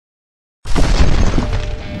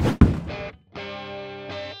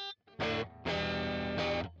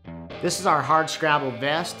This is our Hardscrabble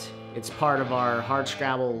Vest. It's part of our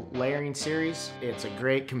Hardscrabble layering series. It's a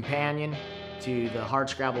great companion to the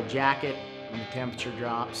Hardscrabble jacket when the temperature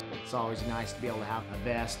drops. It's always nice to be able to have a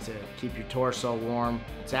vest to keep your torso warm.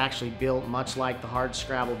 It's actually built much like the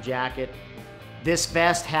Hardscrabble jacket. This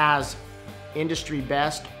vest has industry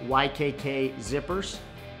best YKK zippers.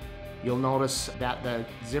 You'll notice that the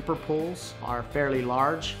zipper pulls are fairly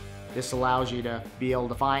large. This allows you to be able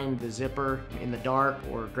to find the zipper in the dark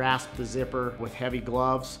or grasp the zipper with heavy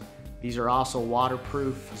gloves. These are also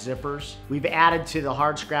waterproof zippers. We've added to the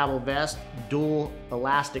Hardscrabble vest dual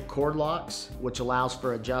elastic cord locks, which allows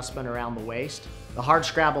for adjustment around the waist. The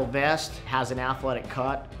Hardscrabble vest has an athletic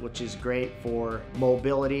cut, which is great for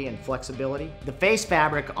mobility and flexibility. The face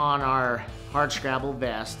fabric on our Hardscrabble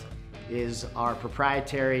vest is our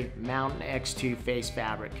proprietary Mountain X2 face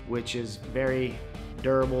fabric, which is very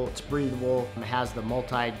durable, it's breathable, it has the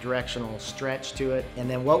multi-directional stretch to it. And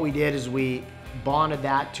then what we did is we bonded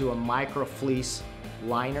that to a micro fleece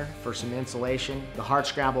liner for some insulation. The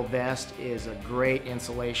Hardscrabble vest is a great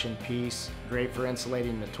insulation piece, great for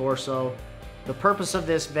insulating the torso. The purpose of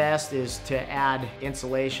this vest is to add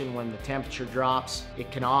insulation when the temperature drops.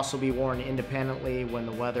 It can also be worn independently when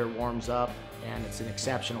the weather warms up, and it's an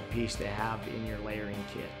exceptional piece to have in your layering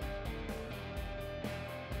kit.